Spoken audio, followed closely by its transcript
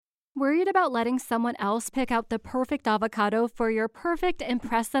Worried about letting someone else pick out the perfect avocado for your perfect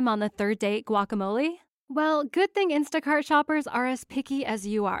impress them on the third date guacamole? Well, good thing Instacart shoppers are as picky as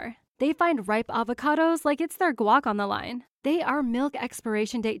you are. They find ripe avocados like it's their guac on the line. They are milk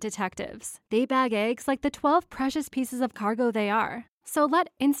expiration date detectives. They bag eggs like the 12 precious pieces of cargo they are. So let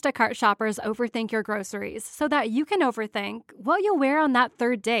Instacart shoppers overthink your groceries so that you can overthink what you'll wear on that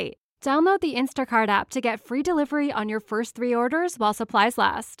third date. Download the Instacart app to get free delivery on your first 3 orders while supplies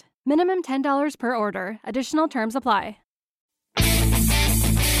last. Minimum $10 per order. Additional terms apply.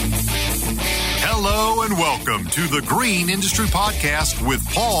 Hello and welcome to the Green Industry Podcast with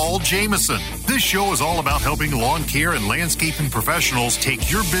Paul Jameson. This show is all about helping lawn care and landscaping professionals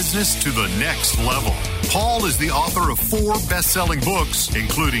take your business to the next level. Paul is the author of 4 best-selling books,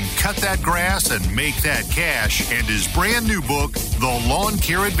 including Cut That Grass and Make That Cash, and his brand new book, The Lawn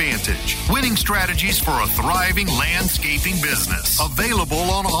Care Advantage, Winning Strategies for a Thriving Landscaping Business. Available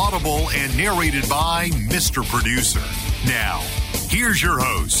on Audible and narrated by Mr. Producer. Now, here's your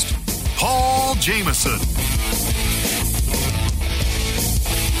host, Paul Jameson.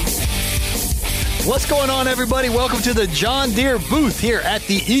 What's going on, everybody? Welcome to the John Deere booth here at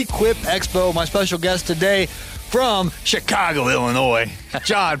the Equip Expo. My special guest today from Chicago, Illinois,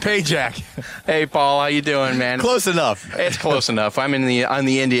 John Pajak. Hey, Paul, how you doing, man? Close enough. It's close enough. I'm on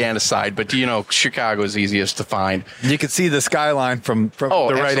the Indiana side, but you know, Chicago is easiest to find. You can see the skyline from the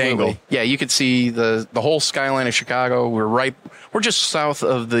right angle. Yeah, you could see the whole skyline of Chicago. We're just south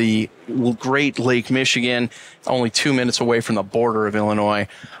of the Great Lake, Michigan, only 2 minutes away from the border of Illinois,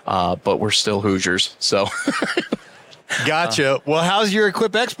 but we're still Hoosiers, so. Gotcha. Well, how's your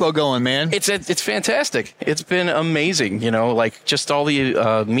Equip Expo going, man? It's fantastic. It's been amazing, you know, like just all the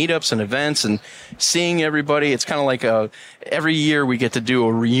meetups and events and seeing everybody. It's kind of like every year we get to do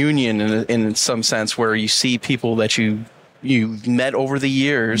a reunion in some sense where you see people that you met over the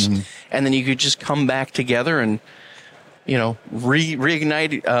years, and then you could just come back together and, you know,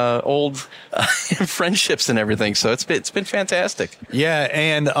 reignite old friendships and everything. So it's been fantastic. Yeah,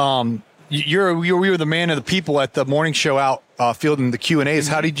 and you were the man of the people at the morning show out fielding the Q&As.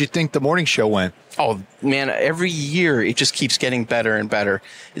 How did you think the morning show went? Oh, man, every year it just keeps getting better and better.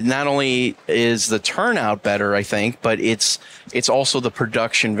 Not only is the turnout better, I think, but it's also the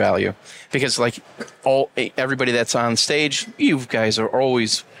production value. Because like everybody that's on stage, you guys are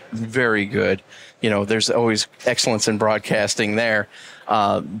always very good. You know, there's always excellence in broadcasting there.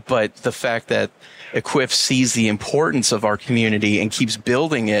 But the fact that Equip sees the importance of our community and keeps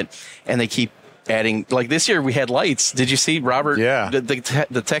building it, and they keep adding, like this year we had lights. Did you see Robert? Yeah.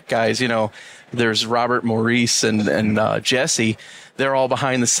 The tech guys, you know, there's Robert, Maurice, and Jesse. They're all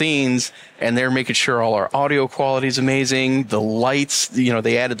behind the scenes, and they're making sure all our audio quality is amazing. The lights, you know,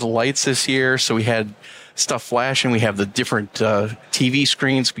 they added the lights this year, so we had stuff flashing. We have the different TV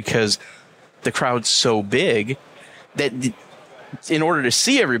screens because the crowd's so big that in order to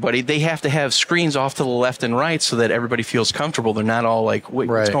see everybody, they have to have screens off to the left and right so that everybody feels comfortable. They're not all like, wait,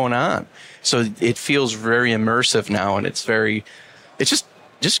 what's going on? So it feels very immersive now, and it's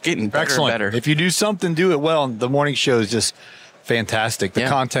just getting better and better. If you do something, do it well. The morning show is just fantastic. The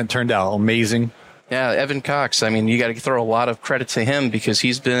content turned out amazing. Yeah, Evan Cox. I mean, you got to throw a lot of credit to him because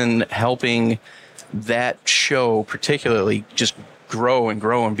he's been helping that show particularly just grow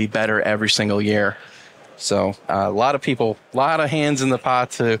and be better every single year. So a lot of people, a lot of hands in the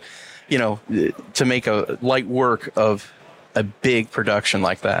pot to make a light work of a big production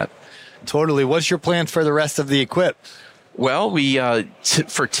like that. Totally. What's your plan for the rest of the Equip? Well, we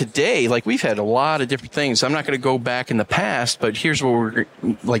for today, like we've had a lot of different things. I'm not going to go back in the past, but here's what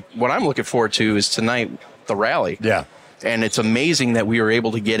what I'm looking forward to is tonight, the rally. Yeah. And it's amazing that we were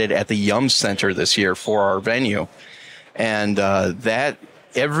able to get it at the Yum Center this year for our venue. And that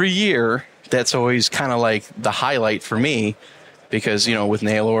every year, that's always kind of like the highlight for me because, you know, with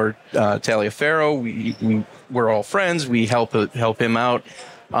Naylor Taliaferro, we're all friends. We help him out.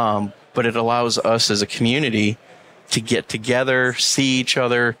 But it allows us as a community to get together, see each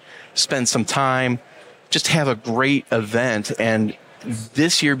other, spend some time, just have a great event. And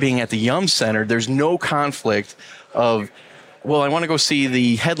this year being at the Yum Center, there's no conflict of, well, I want to go see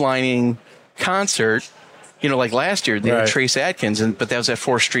the headlining concert. You know, like last year, they had Trace Adkins, but that was at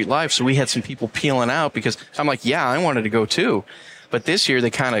 4th Street Live. So we had some people peeling out because I'm like, yeah, I wanted to go too. But this year,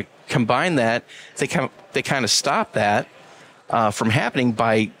 they kind of combined that. They kind of stopped that from happening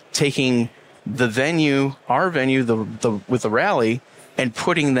by taking the venue, our venue, with the rally, and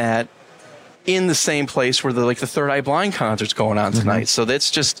putting that in the same place where the Third Eye Blind concert's going on tonight. So that's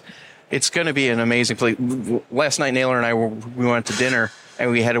just, it's going to be an amazing place. Last night, Naylor and I we went to dinner,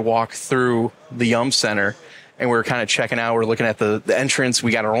 and we had to walk through the Yum Center. and we're kind of checking out. We're looking at the entrance.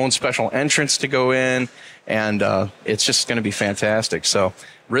 We got our own special entrance to go in, and it's just going to be fantastic. So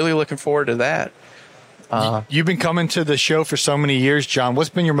really looking forward to that. You've been coming to the show for so many years, John. What's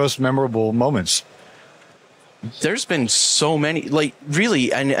been your most memorable moments? There's been so many, like,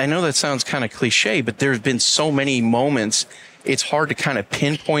 really, I know that sounds kind of cliche, but there's been so many moments. It's hard to kind of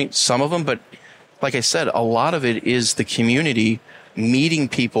pinpoint some of them, but like I said, a lot of it is the community meeting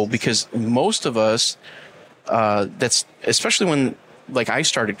people, because most of us, that's especially when, like, I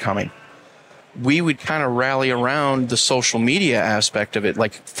started coming, we would kind of rally around the social media aspect of it.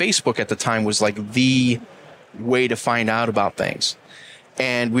 Like, Facebook at the time was like the way to find out about things.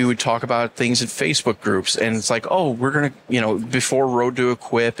 And we would talk about things in Facebook groups, and it's like, oh, we're going to, before Road to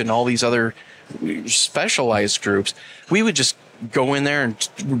Equip and all these other specialized groups, we would just go in there and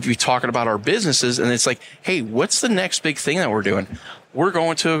be talking about our businesses. And it's like, hey, what's the next big thing that we're doing? We're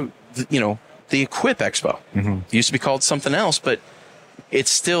going to, the Equip Expo. Mm-hmm. It used to be called something else, but it's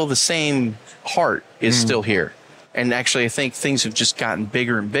still the same heart is still here. And actually, I think things have just gotten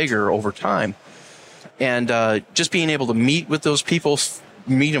bigger and bigger over time. And just being able to meet with those people,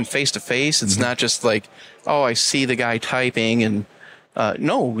 meet them face to face. It's not just like, oh, I see the guy typing. And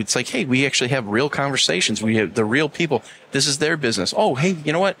no, it's like, hey, we actually have real conversations. We have the real people. This is their business. Oh, hey,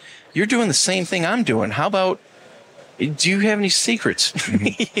 you know what? You're doing the same thing I'm doing. How about, do you have any secrets?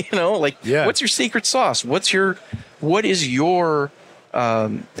 What's your secret sauce? What's the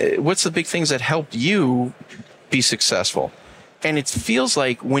big things that helped you be successful? And it feels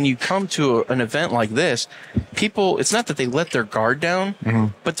like when you come to an event like this, people, it's not that they let their guard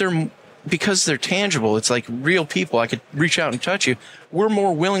down, but because they're tangible. It's like real people. I could reach out and touch you. We're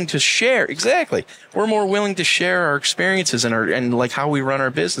more willing to share. Exactly. We're more willing to share our experiences and like how we run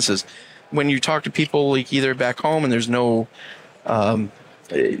our businesses. When you talk to people, like, either back home and there's no, I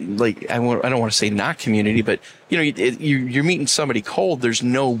don't want to say not community, but you're meeting somebody cold. There's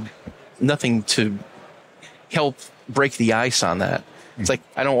nothing to help break the ice on that. It's like,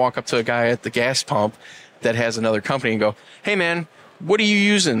 I don't walk up to a guy at the gas pump that has another company and go, hey man, what are you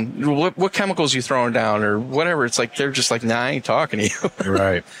using? What chemicals you throwing down or whatever? It's like, they're just like, nah, I ain't talking to you.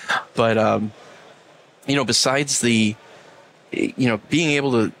 Right. But, besides the, being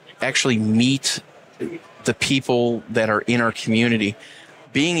able to actually meet the people that are in our community,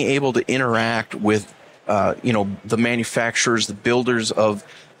 being able to interact with, the manufacturers, the builders of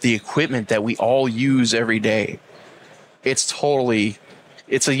the equipment that we all use every day. It's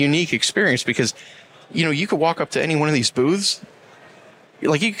a unique experience because, you could walk up to any one of these booths.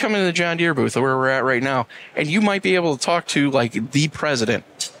 Like, you could come into the John Deere booth where we're at right now, and you might be able to talk to, like, the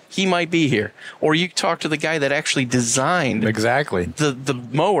president. He might be here. Or you talk to the guy that actually designed the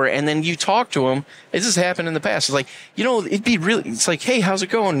mower, and then you talk to him. This has happened in the past. It's like, it's like, hey, how's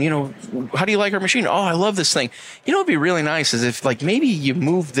it going? How do you like our machine? Oh, I love this thing. It'd be really nice is if, like, maybe you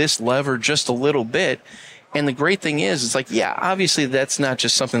move this lever just a little bit. And the great thing is, it's like, yeah, obviously that's not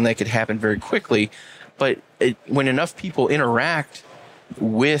just something that could happen very quickly, but when enough people interact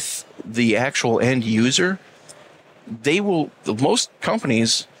with the actual end user, most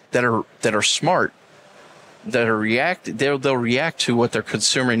companies that are smart, they'll react to what their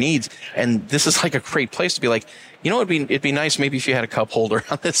consumer needs. And this is like a great place to be like, it'd be nice maybe if you had a cup holder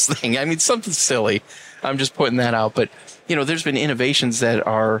on this thing. I mean, something silly. I'm just putting that out. But, there's been innovations that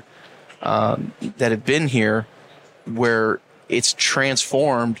are, that have been here where it's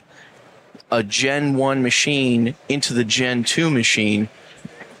transformed a Gen 1 machine into the Gen 2 machine.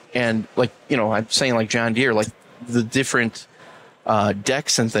 And like, I'm saying like John Deere, like the different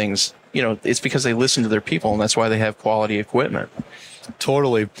decks and things, it's because they listen to their people, and that's why they have quality equipment.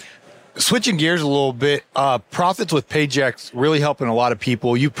 Totally. Switching gears a little bit, profits with Pajak really helping a lot of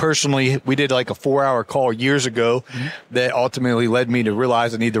people. You personally, we did like a 4-hour call years ago that ultimately led me to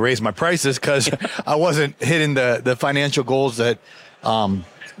realize I need to raise my prices because I wasn't hitting the financial goals that,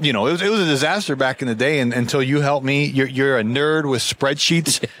 it was a disaster back in the day. And until you helped me, you're a nerd with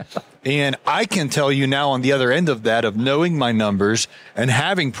spreadsheets. Yeah. And I can tell you now on the other end of that, of knowing my numbers and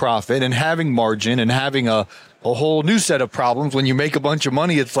having profit and having margin and having a whole new set of problems. When you make a bunch of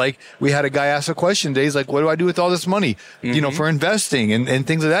money, it's like we had a guy ask a question today. He's like, what do I do with all this money, for investing and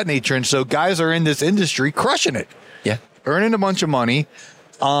things of that nature? And so guys are in this industry crushing it. Yeah. Earning a bunch of money.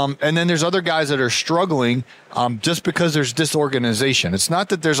 And then there's other guys that are struggling just because there's disorganization. It's not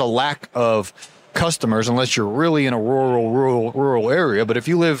that there's a lack of customers unless you're really in a rural area. But if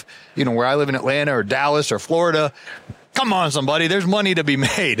you live, where I live in Atlanta or Dallas or Florida, come on, somebody, there's money to be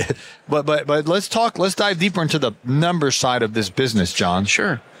made. But let's dive deeper into the numbers side of this business, John.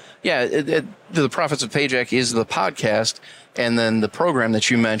 Sure. Yeah, the Profits of Pajak is the podcast, and then the program that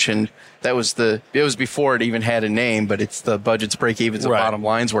you mentioned, it was before it even had a name, but it's the Budgets, Break-Evens, and Bottom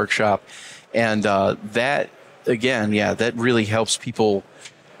Lines Workshop. And that, again, that really helps people,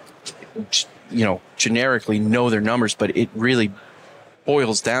 generically know their numbers, but it really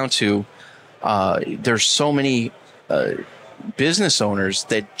boils down to there's so many business owners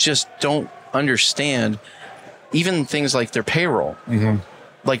that just don't understand even things like their payroll. Mm-hmm.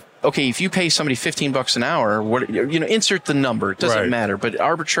 Like, okay, if you pay somebody $15 an hour, insert the number. It doesn't matter, but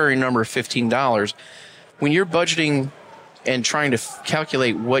arbitrary number of $15. When you're budgeting and trying to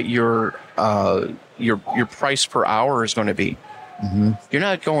calculate what your price per hour is going to be, mm-hmm. you're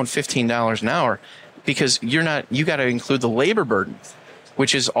not going $15 an hour because you got to include the labor burden,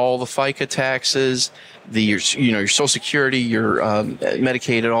 which is all the FICA taxes, your Social Security, your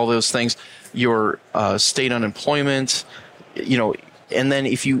Medicaid, all those things, your state unemployment, and then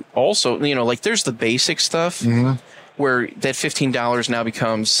if you also, there's the basic stuff mm-hmm. where that $15 now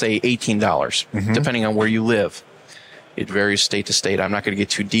becomes, say, $18, mm-hmm. depending on where you live. It varies state to state. I'm not going to get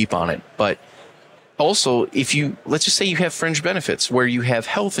too deep on it. But also, let's just say you have fringe benefits where you have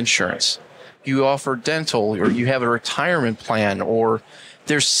health insurance, you offer dental, or you have a retirement plan, or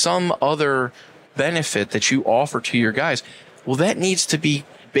there's some other benefit that you offer to your guys. Well, that needs to be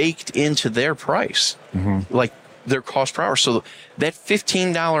baked into their price. Mm-hmm. Like, their cost per hour. So that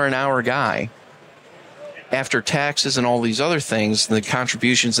 $15 an hour guy, after taxes and all these other things, the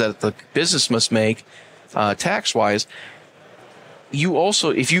contributions that the business must make tax-wise, you also,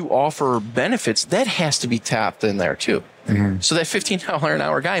 if you offer benefits, that has to be tapped in there too. Mm-hmm. So that $15 an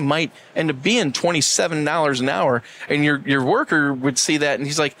hour guy might end up being $27 an hour, and your worker would see that and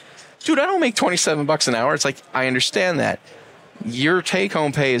he's like, dude, I don't make $27 an hour. It's like, I understand that. Your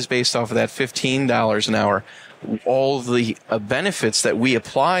take-home pay is based off of that $15 an hour. All the benefits that we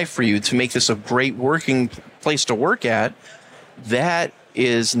apply for you to make this a great working place to work at, that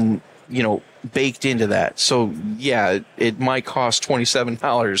is, baked into that. So it might cost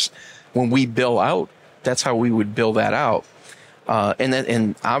 $27 when we bill out. That's how we would bill that out.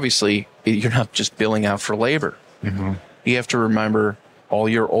 And obviously you're not just billing out for labor. Mm-hmm. You have to remember all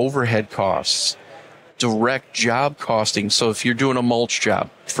your overhead costs, direct job costing. So if you're doing a mulch job,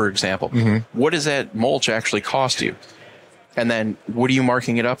 for example, mm-hmm. what does that mulch actually cost you? And then what are you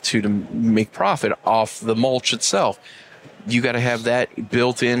marking it up to make profit off the mulch itself? You got to have that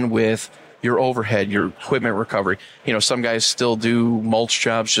built in with your overhead, your equipment recovery. Some guys still do mulch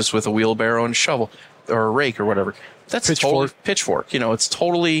jobs just with a wheelbarrow and shovel or a rake or whatever. That's pitchfork. It's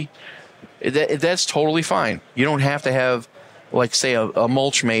totally, that's totally fine. You don't have to have, like, say, a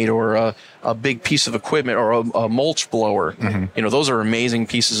mulch mate or a big piece of equipment or a mulch blower. Mm-hmm. Those are amazing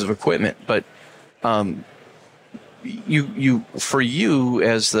pieces of equipment. But for you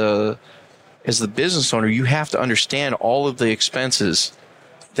as the business owner, you have to understand all of the expenses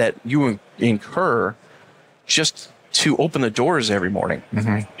that you incur just to open the doors every morning.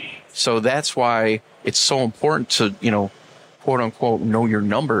 Mm-hmm. So that's why it's so important to, quote unquote, know your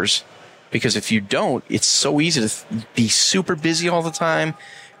numbers. Because if you don't, it's so easy to be super busy all the time.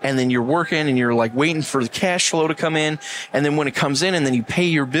 And then you're working and you're like waiting for the cash flow to come in. And then when it comes in and then you pay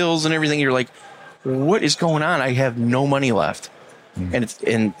your bills and everything, you're like, what is going on? I have no money left. Mm-hmm.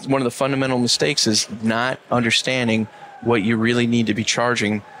 And one of the fundamental mistakes is not understanding what you really need to be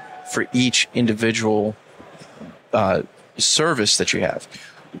charging for each individual service that you have.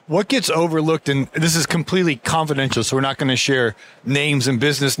 What gets overlooked, and this is completely confidential, so we're not going to share names and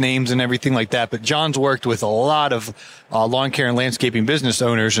business names and everything like that, but John's worked with a lot of lawn care and landscaping business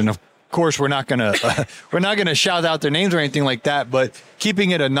owners, and of course we're not going to shout out their names or anything like that, but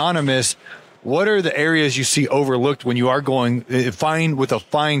keeping it anonymous, what are the areas you see overlooked when you are going fine with a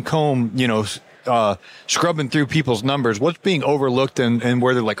fine comb, scrubbing through people's numbers? What's being overlooked and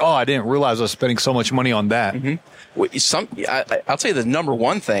where they're like, oh, I didn't realize I was spending so much money on that? Mm-hmm. I'll tell you the number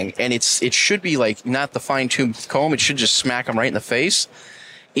one thing, and it should be like not the fine-tuned comb, it should just smack them right in the face,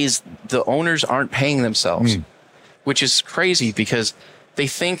 is the owners aren't paying themselves, which is crazy because they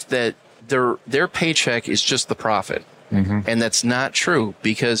think that their paycheck is just the profit. Mm-hmm. And that's not true,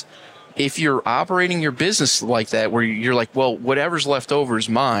 because if you're operating your business like that, where you're like, well, whatever's left over is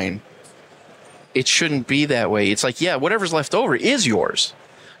mine, it shouldn't be that way. It's like, yeah, whatever's left over is yours.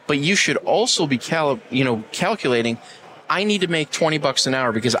 But you should also be calculating, I need to make $20 an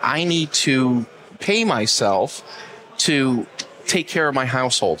hour because I need to pay myself to take care of my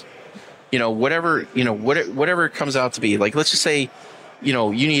household. Whatever it comes out to be. Like, let's just say, you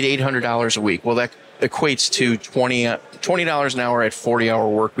need $800 a week. Well, that equates to $20 an hour at 40-hour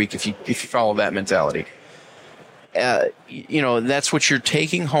work week if you follow that mentality. that's what you're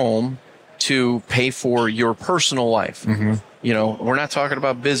taking home to pay for your personal life. We're not talking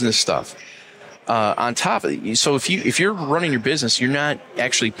about business stuff. On top of it, so if you're running your business, you're not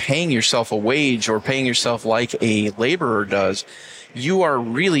actually paying yourself a wage or paying yourself like a laborer does. You're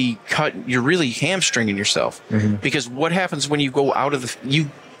really hamstringing yourself, because what happens when you go out of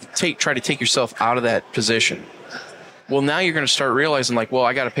try to take yourself out of that position? Well, now you're going to start realizing I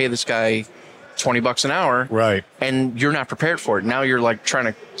got to pay this guy $20 an hour. Right. And you're not prepared for it. Now you're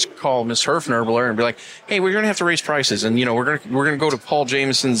trying to call Miss Herfnerbler and be like, hey, we're going to have to raise prices. And, we're going to go to Paul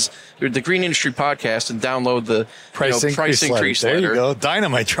Jameson's, the Green Industry Podcast, and download the price increase letter. There you go.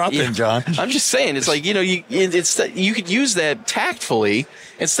 Dynamite dropping, John. I'm just saying, it's you could use that tactfully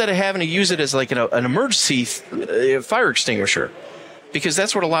instead of having to use it as an emergency fire extinguisher. Because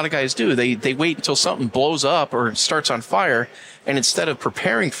that's what a lot of guys do. They wait until something blows up or starts on fire. And instead of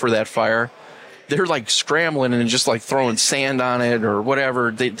preparing for that fire, they're scrambling and just throwing sand on it or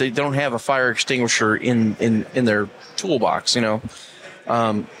whatever. They don't have a fire extinguisher in their toolbox,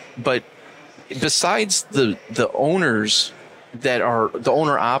 But besides the owners that are the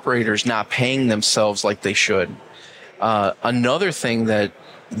owner operators not paying themselves like they should, another thing that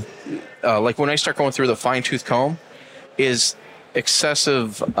when I start going through the fine tooth comb is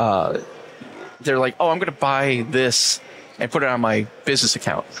excessive. They're like, oh, I'm going to buy this and put it on my business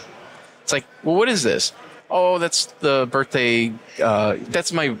account. It's like, well, what is this? Oh, that's the birthday.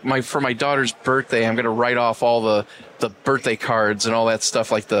 That's for my daughter's birthday. I'm going to write off all the birthday cards and all that stuff,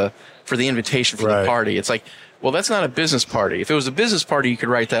 for the invitation for the party. It's like, well, that's not a business party. If it was a business party, you could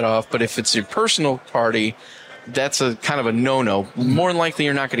write that off. But if it's your personal party, that's a kind of a no-no. More than likely,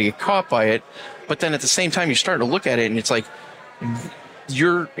 you're not going to get caught by it. But then at the same time, you're starting to look at it, and it's like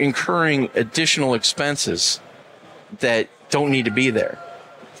you're incurring additional expenses that don't need to be there.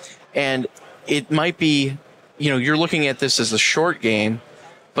 And it might be, you're looking at this as a short game,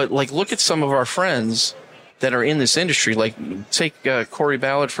 but look at some of our friends that are in this industry. Take Corey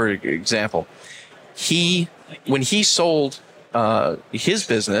Ballard, for example. When he sold his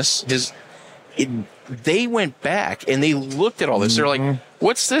business, they went back and they looked at all this. They're like,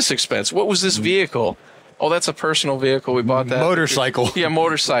 what's this expense? What was this vehicle? Oh, that's a personal vehicle. We bought that. Motorcycle. Yeah,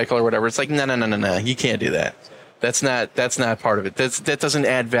 motorcycle or whatever. It's like, no. You can't do that. That's not part of it. That doesn't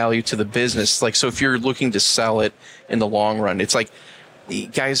add value to the business. So if you're looking to sell it in the long run, it's like,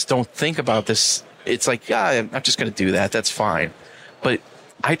 guys don't think about this. It's like, I'm just going to do that. That's fine. But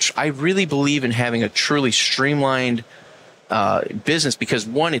I really believe in having a truly streamlined business, because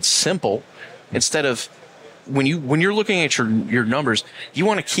one, it's simple. Instead of when you're looking at your numbers, you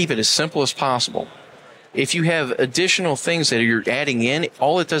want to keep it as simple as possible. If you have additional things that you're adding in,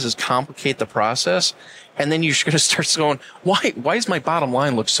 all it does is complicate the process. And then you're going to start going, why does my bottom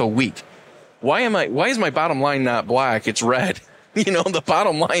line look so weak? Why is my bottom line not black? It's red. The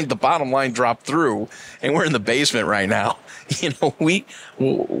bottom line dropped through, and we're in the basement right now. We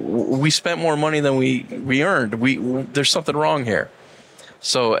spent more money than we earned. There's something wrong here.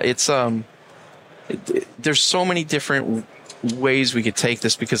 So it's, there's so many different ways we could take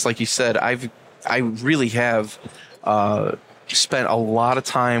this, because like you said, I really have spent a lot of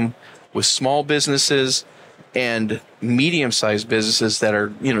time with small businesses and medium-sized businesses that are,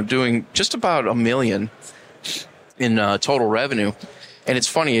 doing just about $1 million in total revenue. And it's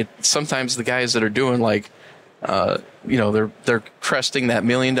funny, sometimes the guys that are doing they're cresting that $1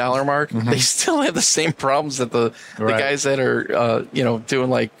 million mark. They still have the same problems that the guys that are, doing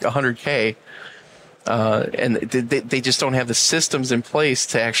 $100K. And they just don't have the systems in place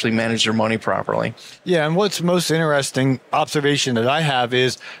to actually manage their money properly. Yeah, and what's most interesting observation that I have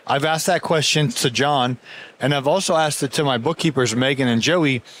is I've asked that question to John, and I've also asked it to my bookkeepers, Megan and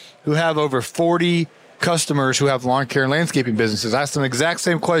Joey, who have over 40 customers who have lawn care and landscaping businesses. I asked them the exact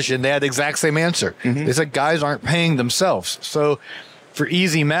same question. They had the exact same answer. They said guys aren't paying themselves. So for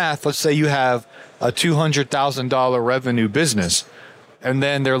easy math, let's say you have a $200,000 revenue business. And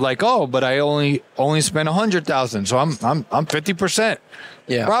then they're like, oh, but I only spent $100,000, so I'm 50%.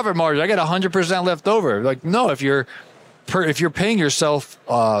 Yeah. Profit margin, I got 100% left over. Like, no, if you're paying yourself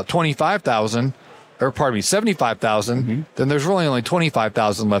 $25,000, or pardon me, $75,000, then there's really only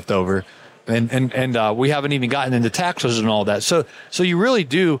 $25,000 left over, and we haven't even gotten into taxes and all that. So you really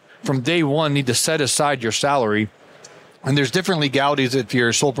do from day one need to set aside your salary. And there's different legalities if you're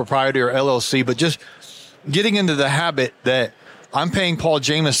a sole proprietor or LLC, but just getting into the habit that I'm paying Paul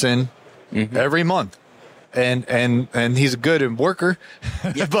Jameson every month, and he's a good worker,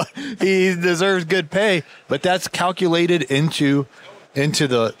 but he deserves good pay. But that's calculated into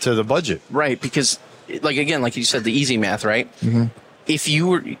the budget, right? Because like you said, the easy math, right? if you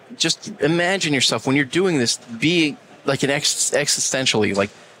were just imagine yourself when you're doing this, be like an existentially, like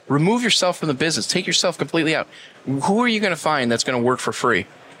remove yourself from the business, take yourself completely out. Who are you going to find that's going to work for free?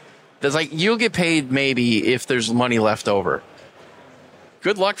 There's like, you'll get paid maybe if there's money left over.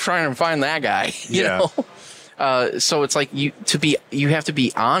 Good luck trying to find that guy, you know? So it's like you have to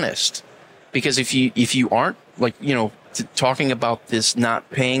be honest, because if you aren't, like, you know, talking about this, not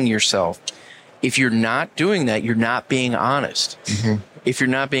paying yourself, if you're not doing that, you're not being honest. Mm-hmm. If you're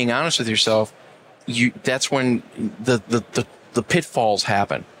not being honest with yourself, that's when the pitfalls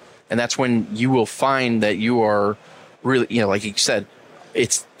happen. And that's when you will find that you are really, you know, like you said,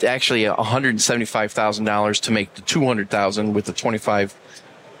 it's actually $175,000 to make the $200,000 with the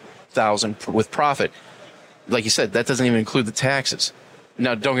 $25,000 with profit. Like you said, that doesn't even include the taxes.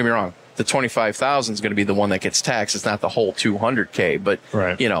 Now, don't get me wrong. The $25,000 is going to be the one that gets taxed. It's not the whole $200K, but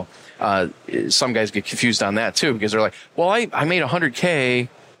you know, some guys get confused on that too, because they're like, well, I made $100K,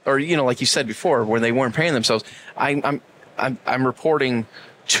 or, you know, like you said before, when they weren't paying themselves, I'm reporting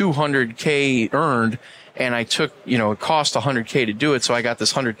 $200K earned, and I took, you know, it cost $100K to do it, so I got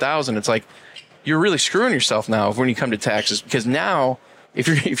this $100,000. It's like, you're really screwing yourself now when you come to taxes, because now if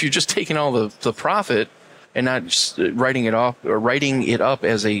you're just taking all the profit and not just writing it up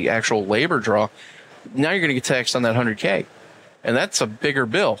as a actual labor draw, now you're going to get taxed on that $100K, and that's a bigger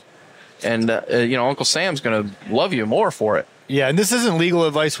bill. And you know, Uncle Sam's going to love you more for it. Yeah, and this isn't legal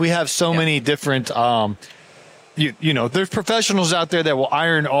advice. We have so many different, you know, there's professionals out there that will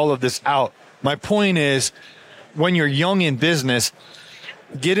iron all of this out. My point is, when you're young in business,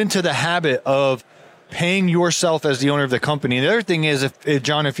 get into the habit of paying yourself as the owner of the company. And the other thing is, if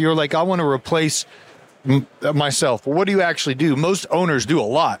John, if you're like, I want to replace myself, well, what do you actually do? Most owners do a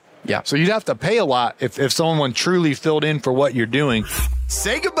lot. Yeah. So you'd have to pay a lot if someone truly filled in for what you're doing.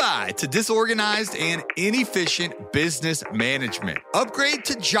 Say goodbye to disorganized and inefficient business management. Upgrade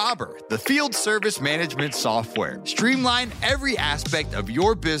to Jobber, the field service management software. Streamline every aspect of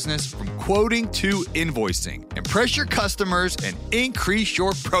your business from quoting to invoicing. Impress your customers and increase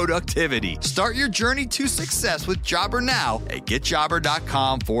your productivity. Start your journey to success with Jobber now at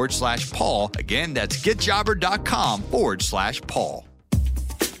getjobber.com/Paul. Again, that's getjobber.com/Paul.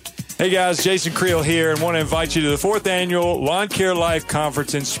 Hey guys, Jason Creel here, and want to invite you to the 4th Annual Lawn Care Life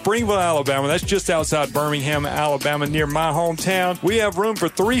Conference in Springville, Alabama. That's just outside Birmingham, Alabama, near my hometown. We have room for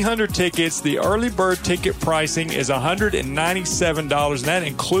 300 tickets. The early bird ticket pricing is $197, and that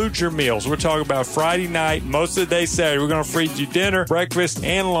includes your meals. We're talking about Friday night, most of the day Saturday. We're going to feed you dinner, breakfast,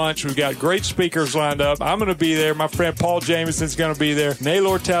 and lunch. We've got great speakers lined up. I'm going to be there. My friend Paul Jameson's going to be there.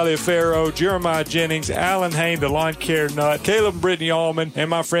 Naylor Taliaferro, Jeremiah Jennings, Alan Hain, the Lawn Care Nut, Caleb and Brittany Allman, and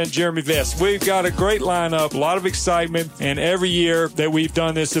my friend Jeremy Vest. We've got a great lineup, a lot of excitement, and every year that we've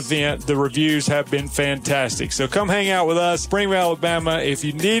done this event, the reviews have been fantastic. So come hang out with us, Springville, Alabama. If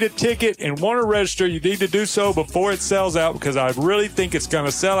you need a ticket and want to register, you need to do so before it sells out, because I really think it's going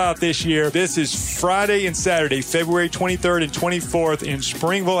to sell out this year. This is Friday and Saturday, February 23rd and 24th in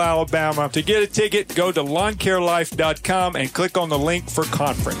Springville, Alabama. To get a ticket, go to lawncarelife.com and click on the link for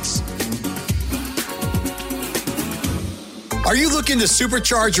conference. Are you looking to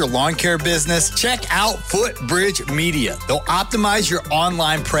supercharge your lawn care business? Check out Footbridge Media. They'll optimize your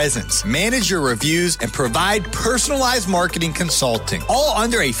online presence, manage your reviews, and provide personalized marketing consulting, all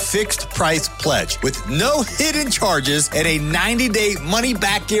under a fixed price pledge with no hidden charges and a 90-day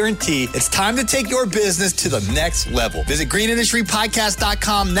money-back guarantee. It's time to take your business to the next level. Visit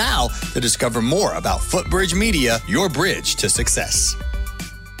greenindustrypodcast.com now to discover more about Footbridge Media, your bridge to success.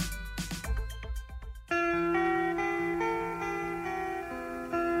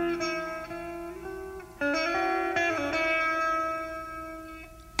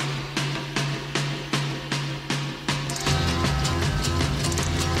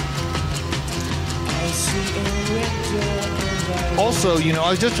 Also, you know, I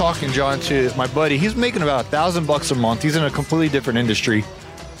was just talking, John, to my buddy. He's making about $1,000 a month. He's in a completely different industry.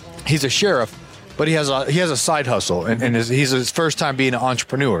 He's a sheriff, but he has a side hustle, and he's his first time being an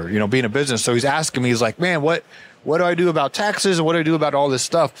entrepreneur, you know, being a business. So he's asking me, he's like, man, what do I do about taxes, and what do I do about all this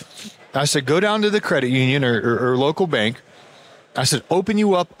stuff? I said, go down to the credit union or local bank. I said, open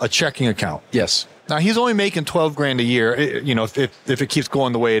you up a checking account. Yes. Now he's only making $12,000 a year, you know, if it keeps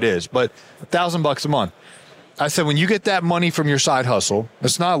going the way it is, but $1,000 a month. I said, when you get that money from your side hustle,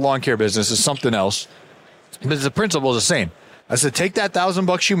 it's not a lawn care business, it's something else, but the principle is the same. I said, take that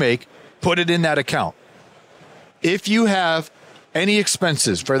 $1,000 you make, put it in that account. If you have any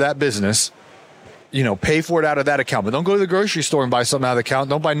expenses for that business, you know, pay for it out of that account, but don't go to the grocery store and buy something out of the account.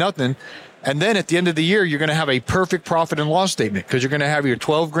 Don't buy nothing. And then at the end of the year, you're going to have a perfect profit and loss statement, because you're going to have your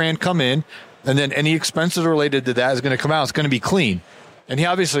 $12,000 come in, and then any expenses related to that is going to come out. It's going to be clean. and he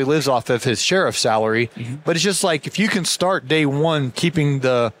obviously lives off of his sheriff's salary. But it's just like, if you can start day one keeping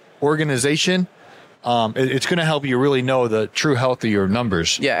the organization, it's going to help you really know the true health of your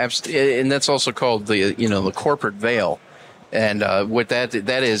numbers. Yeah, absolutely. And that's also called the corporate veil. And what that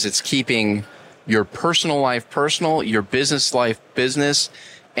is, it's keeping your personal life personal, your business life business,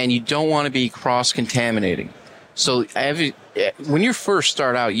 and you don't want to be cross-contaminating. So when you first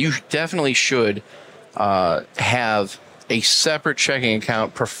start out, you definitely should have a separate checking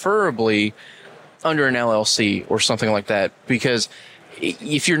account, preferably under an LLC or something like that, because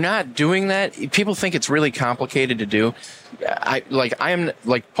if you're not doing that, people think it's really complicated to do.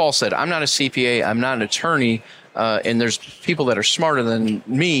 Like Paul said, I'm not a CPA, I'm not an attorney, and there's people that are smarter than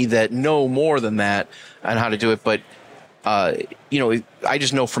me that know more than that on how to do it. But I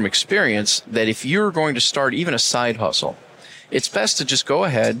just know from experience that if you're going to start even a side hustle, it's best to just go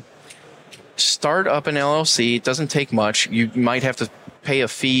ahead, start up an LLC. It doesn't take much. You might have to pay a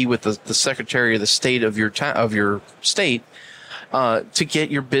fee with the Secretary of the State of your state to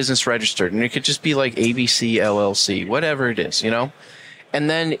get your business registered. And it could just be like ABC LLC, whatever it is, And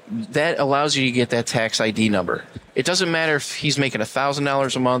then that allows you to get that tax ID number. It doesn't matter if he's making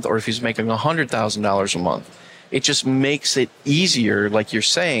 $1,000 a month or if he's making $100,000 a month. It just makes it easier, like you're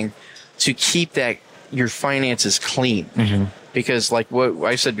saying, to keep your finances clean. Because like what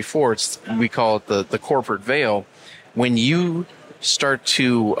I said before, we call it the corporate veil. When you start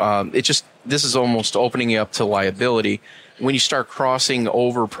to, this is almost opening you up to liability. When you start crossing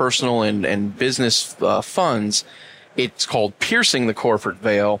over personal and business funds, it's called piercing the corporate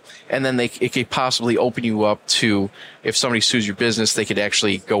veil, and then it could possibly open you up to, if somebody sues your business, they could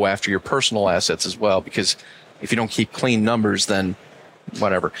actually go after your personal assets as well, because if you don't keep clean numbers, then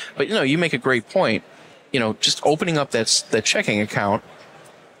whatever. But, you make a great point, just opening up that checking account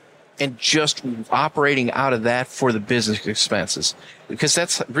and just operating out of that for the business expenses, because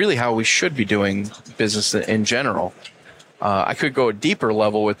that's really how we should be doing business in general. I could go a deeper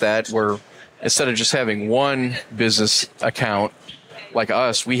level with that, where instead of just having one business account like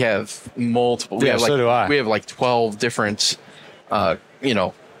us, we have multiple. Yeah, so do I. We have like 12 different,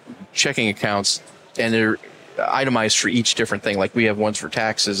 checking accounts, and they're itemized for each different thing. Like we have ones for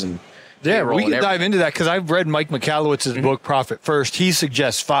taxes and yeah, we can dive into that, because I've read Mike Michalowicz's book, Profit First. He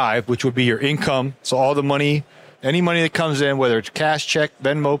suggests 5, which would be your income. So all the money, any money that comes in, whether it's cash, check,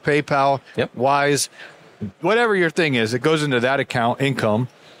 Venmo, PayPal, Wise, whatever your thing is, it goes into that account, income.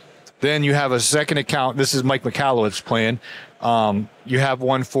 Then you have a second account. This is Mike Michalowicz's plan. You have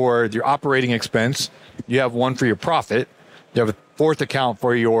one for your operating expense. You have one for your profit. You have a fourth account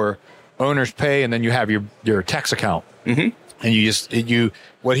for your owner's pay, and then you have your tax account. And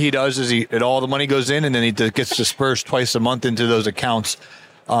what he does is all the money goes in, and then it gets dispersed twice a month into those accounts.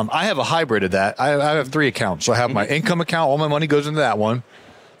 I have a hybrid of that. I have 3 accounts. So I have my income account. All my money goes into that one.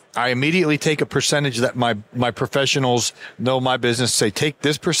 I immediately take a percentage that my professionals know my business, say, take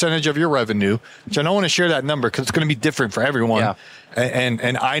this percentage of your revenue, which I don't want to share that number because it's going to be different for everyone. Yeah.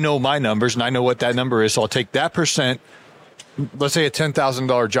 And I know my numbers, and I know what that number is. So I'll take that percent. Let's say a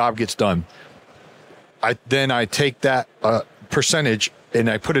 $10,000 job gets done. I take that percentage and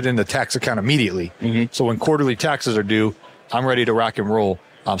I put it in the tax account immediately. So when quarterly taxes are due, I'm ready to rock and roll.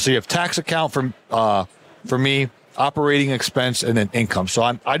 So you have tax account for me, operating expense, and then income.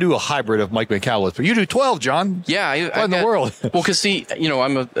 So I do a hybrid of Mike Michalowicz, but you do 12, John. Yeah, what in the world? Well, because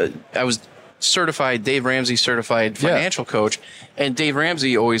I was certified, Dave Ramsey certified financial coach, and Dave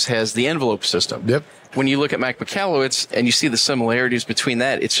Ramsey always has the envelope system. Yep. When you look at Mike Michalowicz and you see the similarities between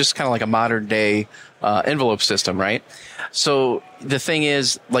that, it's just kind of like a modern day envelope system, right? So the thing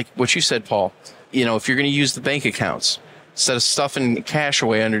is, like what you said, Paul, if you're going to use the bank accounts, instead of stuffing cash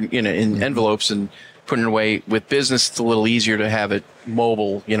away under, in envelopes and putting it away, with business, it's a little easier to have it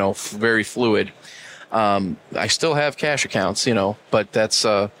mobile, very fluid. I still have cash accounts, but that's,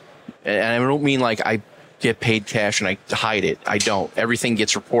 and I don't mean like I get paid cash and I hide it. I don't. Everything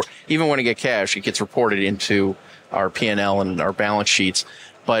gets reported. Even when I get cash, it gets reported into our P&L and our balance sheets.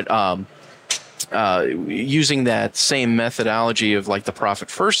 But using that same methodology of like the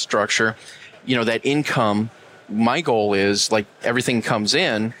profit first structure, that income, my goal is like everything comes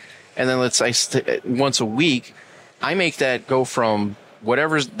in, and then once a week, I make that go from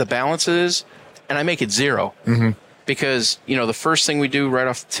whatever the balance is, and I make it 0. Because, the first thing we do right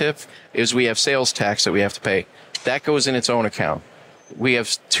off the tip is we have sales tax that we have to pay. That goes in its own account. We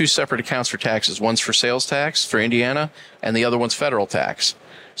have 2 separate accounts for taxes. One's for sales tax for Indiana, and the other one's federal tax.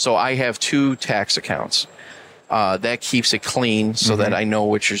 So I have 2 tax accounts. That keeps it clean so that I know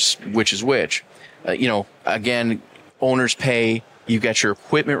which is which. Again, owner's pay, You've got your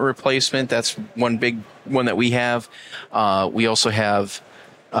equipment replacement. That's one big one that we have. We also have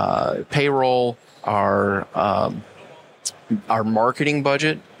payroll, our marketing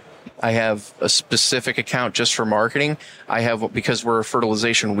budget. I have a specific account just for marketing. I have, because we're a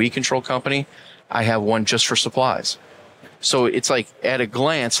fertilization weed control company, I have one just for supplies. So it's like at a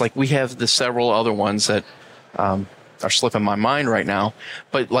glance, like we have the several other ones that are slipping my mind right now.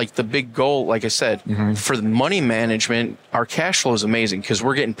 But like the big goal, like I said, for the money management, our cash flow is amazing because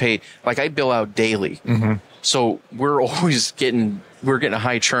we're getting paid. Like I bill out daily. So we're always getting a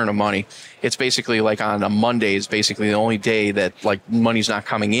high churn of money. It's basically like on a Monday is basically the only day that like money's not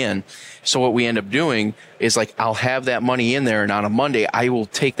coming in. So what we end up doing is like I'll have that money in there, and on a Monday I will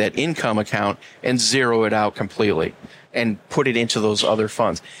take that income account and zero it out completely and put it into those other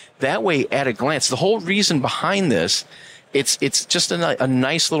funds. That way, at a glance, the whole reason behind this, it's just a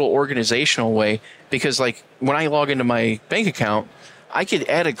nice little organizational way, because like when I log into my bank account, I could,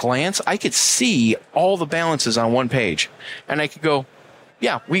 at a glance, I could see all the balances on one page, and I could go,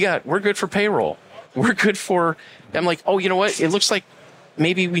 yeah, we're good for payroll. We're good for, I'm like, oh, you know what? It looks like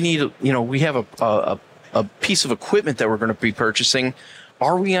maybe we need, we have a piece of equipment that we're going to be purchasing.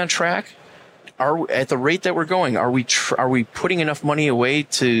 Are we on track? At the rate that we're going, are we putting enough money away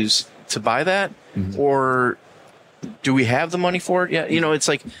to buy that, or do we have the money for it? Yeah, it's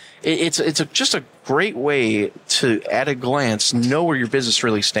like it's just a great way to, at a glance, know where your business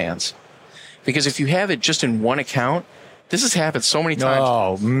really stands. Because if you have it just in one account, this has happened so many times.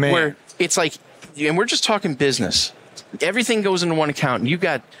 Oh man, where it's like, and we're just talking business. Everything goes into one account, and you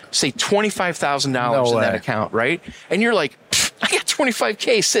got, say, $25,000 in that account, right? And you're like, I got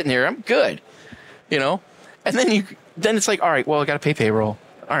 $25K sitting here. I'm good. And then it's like, all right, well, I got to pay payroll.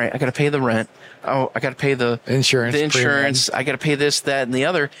 All right, I got to pay the rent. Oh, I got to pay the insurance. I got to pay this, that, and the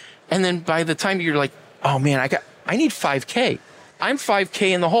other. And then by the time you're like, oh man, I need $5K. I'm $5K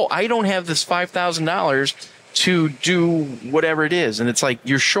in the hole. I don't have this $5,000 to do whatever it is. And it's like,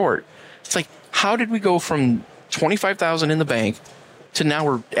 you're short. It's like, how did we go from $25,000 in the bank to now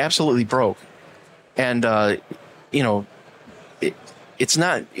we're absolutely broke? And, it's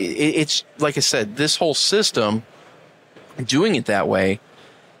not, it's like I said, this whole system, doing it that way,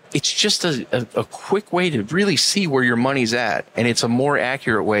 it's just a quick way to really see where your money's at. And it's a more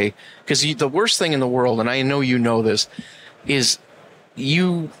accurate way, because the worst thing in the world, and I know you know this, is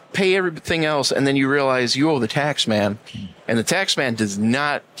you pay everything else and then you realize you owe the tax man, and the tax man does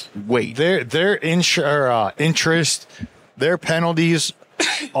not wait. Their interest, their penalties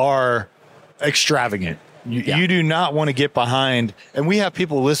are extravagant. You do not want to get behind, and we have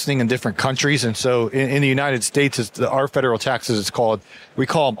people listening in different countries. And so in the United States, our federal taxes, we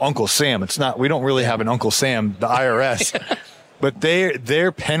call them Uncle Sam. It's not, we don't really have an Uncle Sam, the IRS, but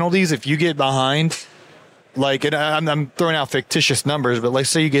their penalties, if you get behind, like, and I'm throwing out fictitious numbers, but let's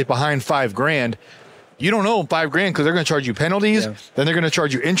say you get behind $5,000, you don't owe them $5,000 because they're going to charge you penalties. Yeah. Then they're going to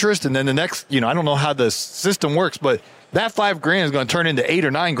charge you interest. And then the next, I don't know how the system works, but that $5,000 is going to turn into $8,000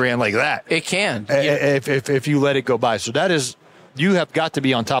 or $9,000 like that. It can, if you let it go by. So that is, you have got to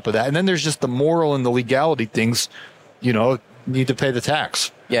be on top of that. And then there's just the moral and the legality things. Need to pay the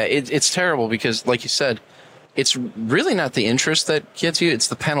tax. Yeah, it's terrible because, like you said, it's really not the interest that gets you; it's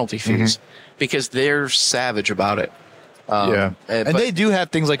the penalty fees, because they're savage about it. And they do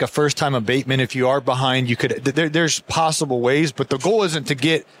have things like a first-time abatement. If you are behind, you could. There's possible ways, but the goal isn't to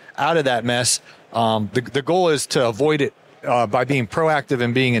get out of that mess. The goal is to avoid it by being proactive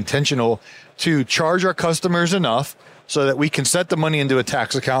and being intentional, to charge our customers enough so that we can set the money into a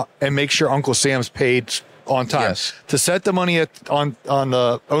tax account and make sure Uncle Sam's paid on time. Yes. To set the money on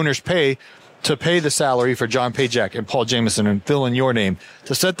the owner's pay, to pay the salary for John Pajak and Paul Jameson and fill in your name,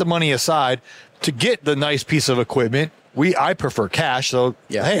 to set the money aside to get the nice piece of equipment. I prefer cash. So,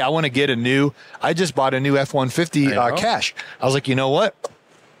 hey, I want to get I just bought a new F-150 cash. I was like, you know what?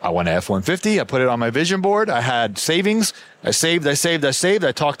 I want an F-150. I put it on my vision board. I had savings. I saved.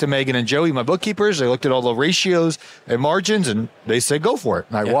 I talked to Megan and Joey, my bookkeepers. They looked at all the ratios and margins, and they said, go for it.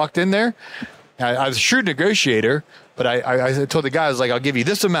 And I walked in there. I was a shrewd negotiator, but I told the guy, I was like, I'll give you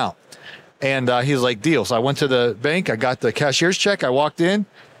this amount. And he was like, deal. So I went to the bank. I got the cashier's check. I walked in.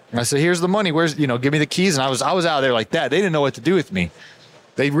 And I said, here's the money. Give me the keys. And I was out there like that. They didn't know what to do with me.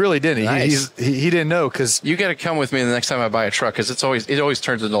 They really didn't. Nice. He didn't know, because you got to come with me the next time I buy a truck, because it always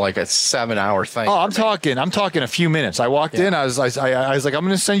turns into like a 7-hour thing. Oh, I'm talking a few minutes. I walked in. I was like, I'm going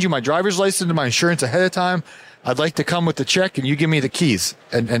to send you my driver's license and my insurance ahead of time. I'd like to come with the check, and you give me the keys.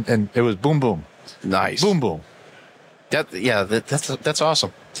 And it was boom, boom. Nice. Boom, boom. That's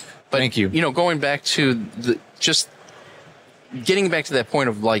awesome. But, thank you. Going back to getting back to that point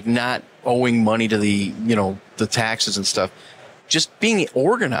of like not owing money to the taxes and stuff. just being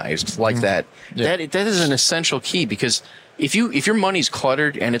organized like that is an essential key, because if your money's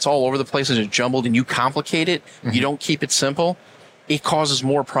cluttered and it's all over the place and it's jumbled and you complicate it, you don't keep it simple, it causes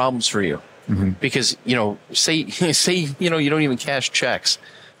more problems for you. Because, say, you don't even cash checks.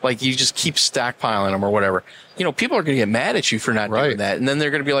 Like, you just keep stockpiling them or whatever. People are going to get mad at you for not doing that. And then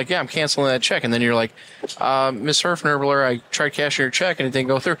they're going to be like, yeah, I'm canceling that check. And then you're like, Miss Herfnerbler, I tried cashing your check and it didn't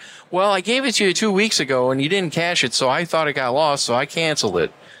go through. Well, I gave it to you 2 weeks ago and you didn't cash it, so I thought it got lost, so I canceled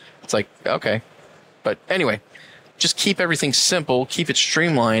it. It's like, okay. But anyway, just keep everything simple, keep it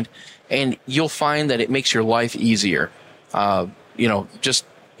streamlined, and you'll find that it makes your life easier. Just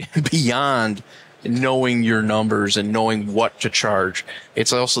beyond knowing your numbers and knowing what to charge.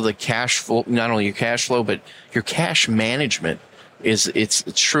 It's also the cash flow, not only your cash flow, but your cash management it's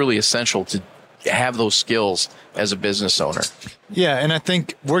truly essential to have those skills as a business owner. Yeah. And I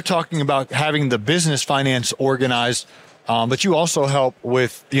think we're talking about having the business finance organized, but you also help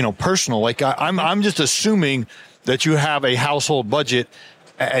with, personal. Like I'm just assuming that you have a household budget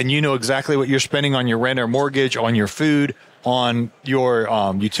and you know exactly what you're spending on your rent or mortgage, on your food, on your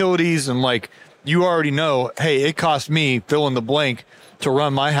utilities, and like, you already know, hey, it costs me fill in the blank to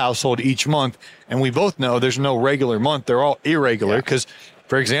run my household each month. And we both know there's no regular month. They're all irregular because,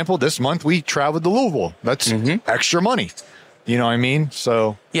 for example, this month we traveled to Louisville. That's extra money. You know what I mean?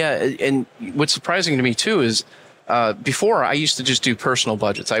 So, yeah. And what's surprising to me, too, is before I used to just do personal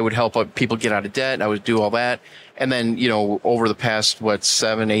budgets. I would help people get out of debt. I would do all that. And then, over the past,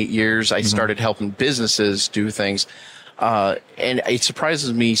 7-8 years, I started helping businesses do things. And it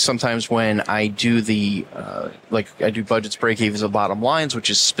surprises me sometimes when I do I do budgets, break-evens, and bottom lines, which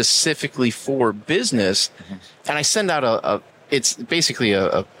is specifically for business. And I send out it's basically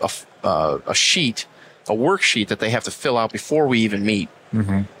a sheet, a worksheet that they have to fill out before we even meet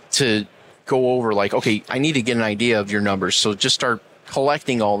to go over, like, okay, I need to get an idea of your numbers. So just start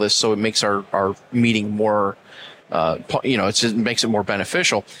collecting all this so it makes our meeting more, it makes it more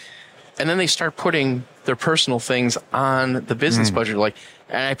beneficial. And then they start putting their personal things on the business budget.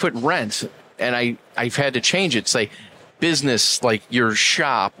 And I put rent, and I've had to change it. Say business, like your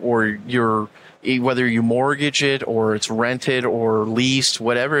shop or whether you mortgage it or it's rented or leased,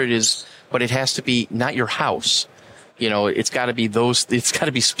 whatever it is, but it has to be not your house. It's got to be it's got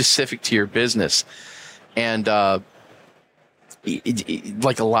to be specific to your business. And,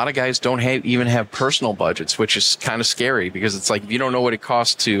 like a lot of guys don't even have personal budgets, which is kind of scary, because it's like, if you don't know what it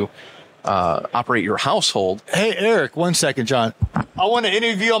costs to operate your household. Hey, Eric, 1 second, John. I want to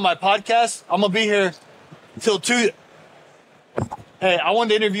interview on my podcast. I'm going to be here till 2. Hey, I want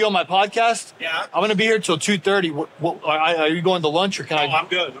to interview on my podcast. Yeah. I'm going to be here till 2:30. Are you going to lunch or can I? I'm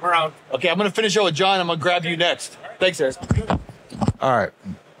good. I'm around. Okay, I'm going to finish up with John. I'm going to grab you next. Thanks, Eric. All right.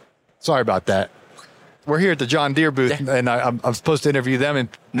 Sorry about that. We're here at the John Deere booth, and I'm supposed to interview them, and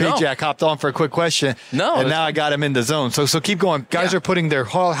Pajak hopped on for a quick question. And now I got him in the zone. So keep going. Guys are putting their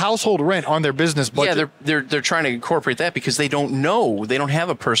household rent on their business budget. Yeah, they're trying to incorporate that because they don't know. They don't have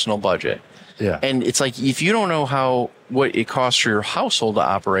a personal budget. Yeah. And it's like, if you don't know what it costs for your household to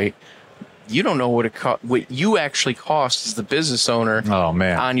operate, you don't know what you actually cost as the business owner. Oh,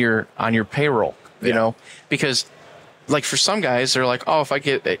 man. On your payroll, because, like, for some guys, they're like, oh, if I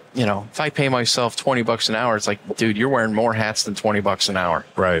pay myself $20 an hour, it's like, dude, you're wearing more hats than $20 an hour.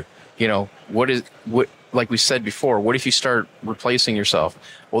 Right. Like we said before, what if you start replacing yourself?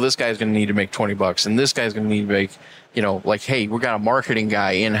 Well, this guy's going to need to make $20 and this guy's going to need to make, hey, we got a marketing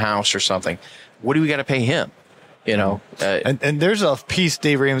guy in-house or something. What do we got to pay him? And there's a piece,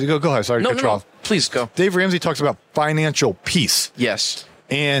 Dave Ramsey. Go ahead. Sorry to cut you off. Please go. Dave Ramsey talks about financial peace. Yes.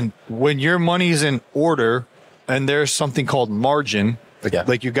 And when your money's in order, and there's something called margin,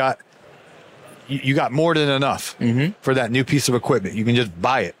 like you got more than enough for that new piece of equipment. You can just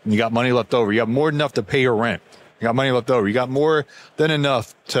buy it, and you got money left over. You got more than enough to pay your rent. You got money left over. You got more than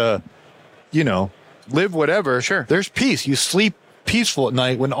enough to, live whatever. Sure. There's peace. You sleep peaceful at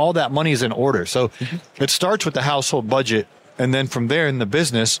night when all that money is in order. So it starts with the household budget, and then from there in the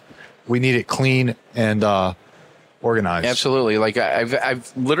business, we need it clean and organized. Absolutely. Like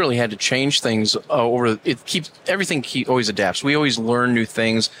I've literally had to change things over. Everything always adapts. We always learn new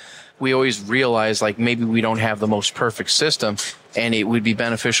things. We always realize, like, maybe we don't have the most perfect system, and it would be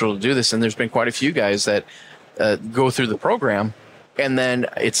beneficial to do this. And there's been quite a few guys that go through the program, and then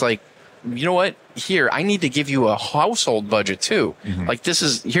it's like, you know what? Here, I need to give you a household budget too. Like,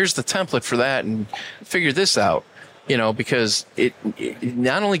 here's the template for that, and figure this out. Because it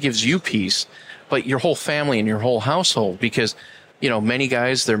not only gives you peace, but your whole family and your whole household. Because, many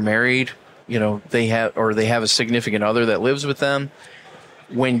guys, they're married, they have a significant other that lives with them.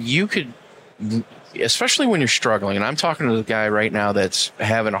 When you could especially when you're struggling. And I'm talking to the guy right now that's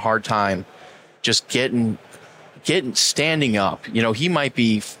having a hard time just getting standing up. You know, he might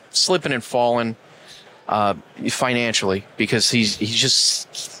be slipping and falling financially because he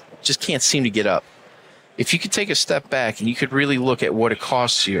just can't seem to get up. If you could take a step back and you could really look at what it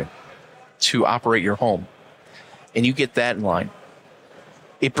costs you to operate your home, and you get that in line,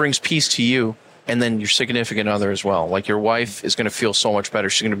 it brings peace to you and then your significant other as well. Like, your wife is going to feel so much better.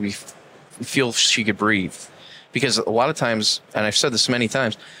 She's going to feel she could breathe. Because a lot of times, and I've said this many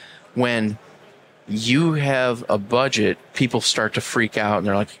times, when you have a budget, people start to freak out and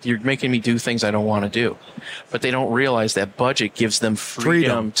they're like, you're making me do things I don't want to do. But they don't realize that budget gives them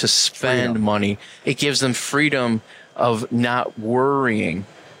freedom to spend money. It gives them freedom of not worrying.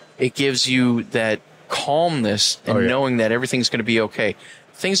 It gives you that calmness and knowing that everything's going to be okay.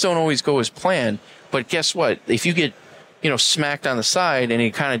 Things don't always go as planned, but guess what? If you get, smacked on the side and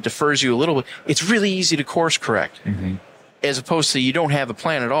it kind of defers you a little bit, it's really easy to course correct. Mm-hmm. As opposed to you don't have a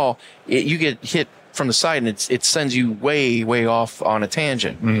plan at all, you get hit from the side and it sends you way, way off on a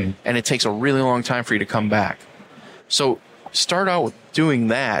tangent. Mm-hmm. And it takes a really long time for you to come back. So start out with doing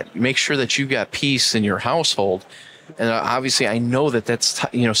that. Make sure that you've got peace in your household. And obviously I know that's,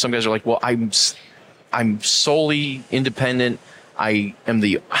 some guys are like, well, I'm solely independent. I'm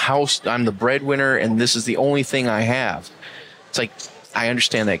the breadwinner, and this is the only thing I have. It's like, I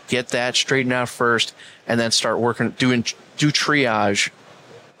understand that. Get that straightened out first, and then start working, do triage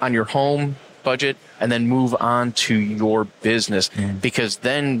on your home budget, and then move on to your business, because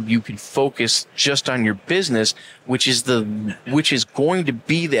then you can focus just on your business, which is going to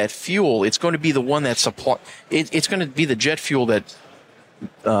be that fuel. It's going to be the one that it's going to be the jet fuel that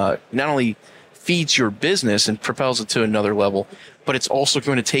not only feeds your business and propels it to another level, but it's also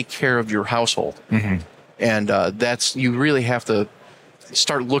going to take care of your household. Mm-hmm. And you really have to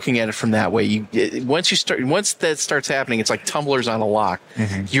start looking at it from that way. Once that starts happening, it's like tumblers on a lock.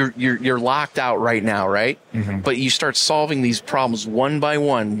 Mm-hmm. You're locked out right now, right? Mm-hmm. But you start solving these problems one by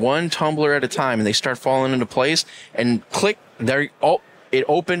one tumbler at a time, and they start falling into place. And click, there. Oh, it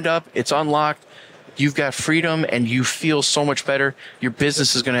opened up. It's unlocked. You've got freedom, and you feel so much better. Your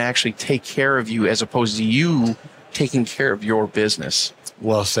business is going to actually take care of you, as opposed to you taking care of your business.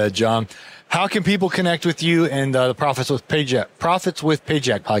 Well said, John. How can people connect with you and the Profits with Pajak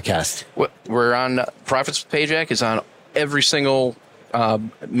podcast? We're on Profits with Pajak is on every single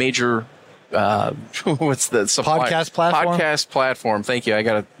major podcast platform. Podcast platform. Thank you. I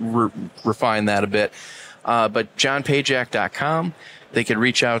got to refine that a bit. But johnpajak.com. They could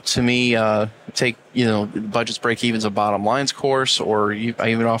reach out to me, take, budgets, break evens, a bottom lines course, or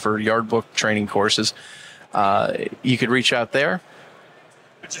I even offer yard book training courses. You could reach out there.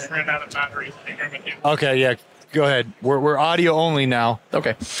 I just ran out of batteries. Okay, yeah, go ahead. We're audio only now.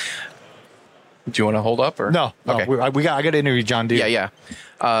 Okay. Do you want to hold up or no? Okay. I got to interview John Deere. Yeah.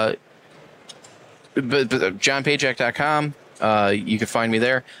 But johnpajak.com. You can find me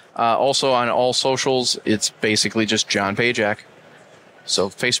there. Also on all socials, it's basically just John Pajak. So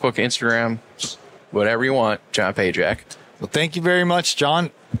Facebook, Instagram, whatever you want, John Pajak. Well, thank you very much, John.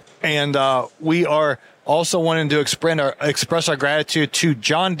 And we are also wanting to express our gratitude to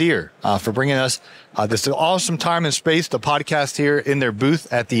John Deere for bringing us this awesome time and space to podcast here in their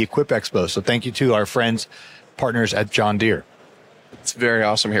booth at the Equip Expo. So thank you to our friends, partners at John Deere. It's very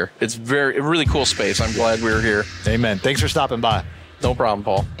awesome here. It's a really cool space. I'm glad we were here. Amen. Thanks for stopping by. No problem,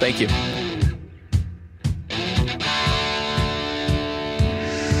 Paul. Thank you.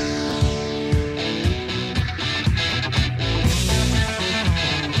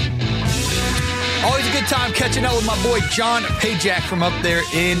 Always a good time catching up with my boy John Pajak from up there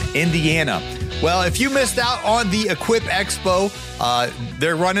in Indiana. Well, if you missed out on the Equip Expo,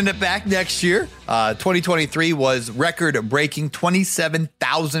 they're running it back next year. 2023 was record-breaking.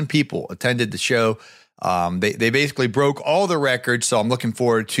 27,000 people attended the show. They basically broke all the records, so I'm looking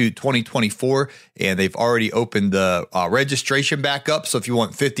forward to 2024, and they've already opened the registration back up. So if you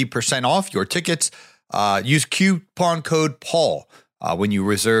want 50% off your tickets, use coupon code Paul when you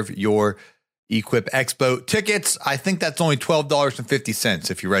reserve your Equip Expo tickets. I think that's only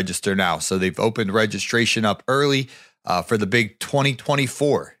 $12.50 if you register now. So they've opened registration up early for the big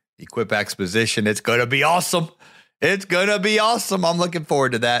 2024 Equip Exposition. It's going to be awesome. It's going to be awesome. I'm looking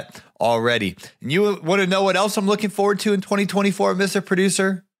forward to that already. And you want to know what else I'm looking forward to in 2024, Mr.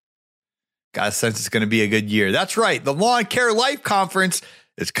 Producer? Got a sense it's going to be a good year. That's right. The Lawn Care Life Conference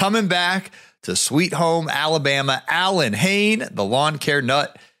is coming back to Sweet Home, Alabama. Alan Hain, the Lawn Care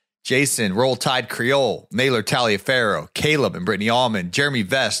Nut, Jason, Roll Tide Creole, Naylor Taliaferro, Caleb and Brittany Allman, Jeremy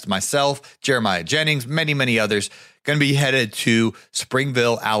Vest, myself, Jeremiah Jennings, many, many others going to be headed to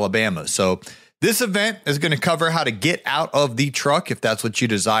Springville, Alabama. So This event is going to cover how to get out of the truck if that's what you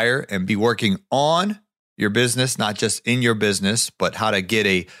desire and be working on your business, not just in your business, but how to get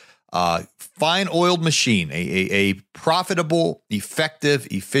a fine oiled machine, a profitable, effective,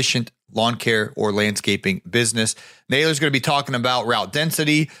 efficient lawn care or landscaping business. Naylor's going to be talking about route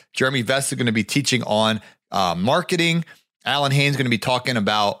density. Jeremy Vest is going to be teaching on marketing. Alan Haynes is going to be talking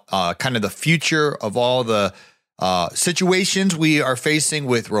about kind of the future of all the situations we are facing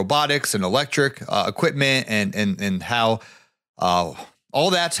with robotics and electric equipment and how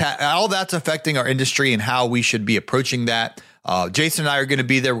all that's affecting our industry and how we should be approaching that. Jason and I are going to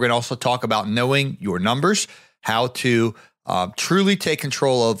be there. We're going to also talk about knowing your numbers, how to truly take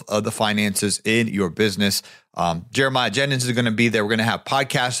control of the finances in your business. Jeremiah Jennings is going to be there. We're going to have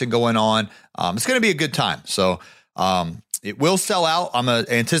podcasting going on. It's going to be a good time. So it will sell out. I'm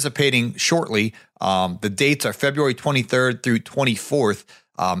anticipating shortly. The dates are February 23rd through 24th.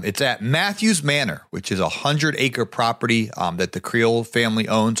 It's at Matthews Manor, which is a 100-acre property that the Creel family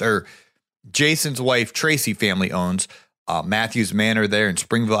owns, or Jason's wife, Tracy family owns. Matthews Manor there in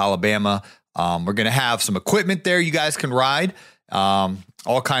Springville, Alabama. We're going to have some equipment there you guys can ride,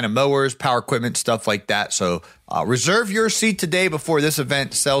 all kind of mowers, power equipment, stuff like that. So reserve your seat today before this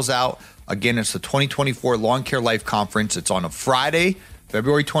event sells out. Again, it's the 2024 Lawn Care Life Conference. It's on a Friday,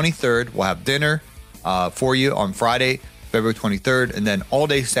 February 23rd. We'll have dinner for you on Friday, February 23rd, and then all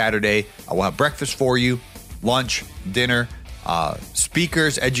day Saturday, we'll have breakfast for you, lunch, dinner,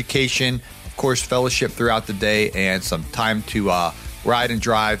 speakers, education, of course, fellowship throughout the day, and some time to ride and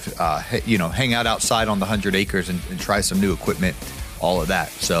drive, hang out outside on the 100 acres and try some new equipment, all of that.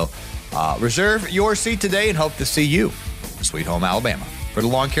 So reserve your seat today and hope to see you in Sweet Home, Alabama for the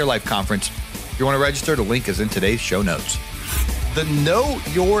Lawn Care Life Conference. If you want to register, the link is in today's show notes. The Know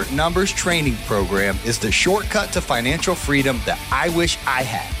Your Numbers training program is the shortcut to financial freedom that I wish I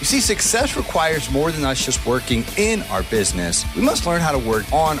had. You see, success requires more than us just working in our business. We must learn how to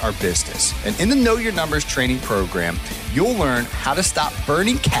work on our business. And in the Know Your Numbers training program, you'll learn how to stop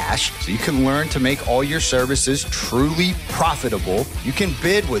burning cash so you can learn to make all your services truly profitable. You can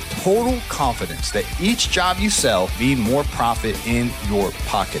bid with total confidence that each job you sell means more profit in your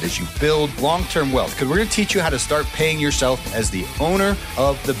pocket as you build long-term wealth. Because we're going to teach you how to start paying yourself as the owner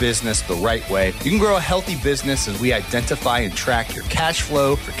of the business the right way. You can grow a healthy business as we identify and track your cash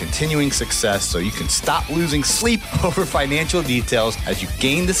flow for continuing success so you can stop losing sleep over financial details as you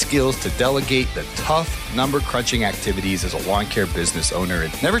gain the skills to delegate the tough number crunching activities as a lawn care business owner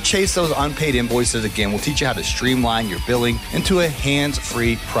and never chase those unpaid invoices again. We'll teach you how to streamline your billing into a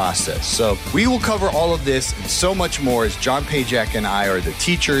hands-free process. So we will cover all of this and so much more as John Pajak and I are the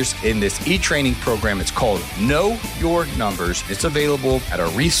teachers in this e-training program. It's called Know Your Numbers. It's available at our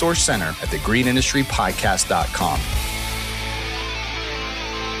resource center at thegreenindustrypodcast.com.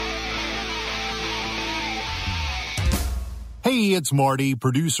 Hey, it's Marty,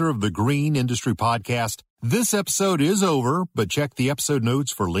 producer of the Green Industry Podcast. This episode is over, but check the episode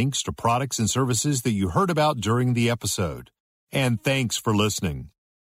notes for links to products and services that you heard about during the episode. And thanks for listening.